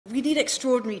we need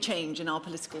extraordinary change in our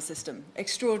political system,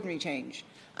 extraordinary change.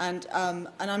 And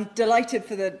I'm delighted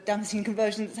for the Damascene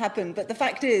conversion that's happened. But the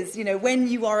fact is, you know, when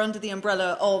you are under the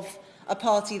umbrella of a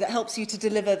party that helps you to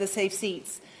deliver the safe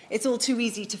seats, it's all too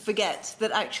easy to forget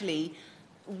that actually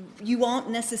you aren't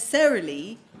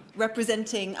necessarily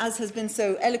representing, as has been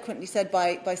so eloquently said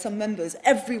by some members,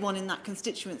 everyone in that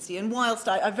constituency. And whilst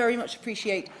I very much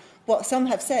appreciate what some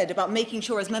have said about making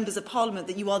sure as members of Parliament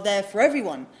that you are there for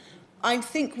everyone, I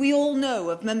think we all know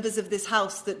of members of this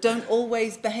House that don't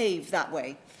always behave that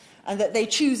way, and that they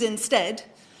choose instead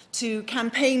to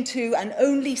campaign to and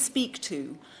only speak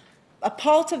to a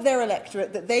part of their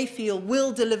electorate that they feel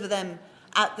will deliver them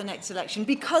at the next election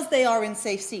because they are in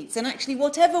safe seats. And actually,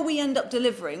 whatever we end up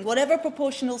delivering, whatever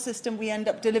proportional system we end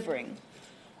up delivering,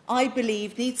 I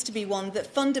believe needs to be one that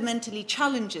fundamentally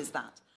challenges that.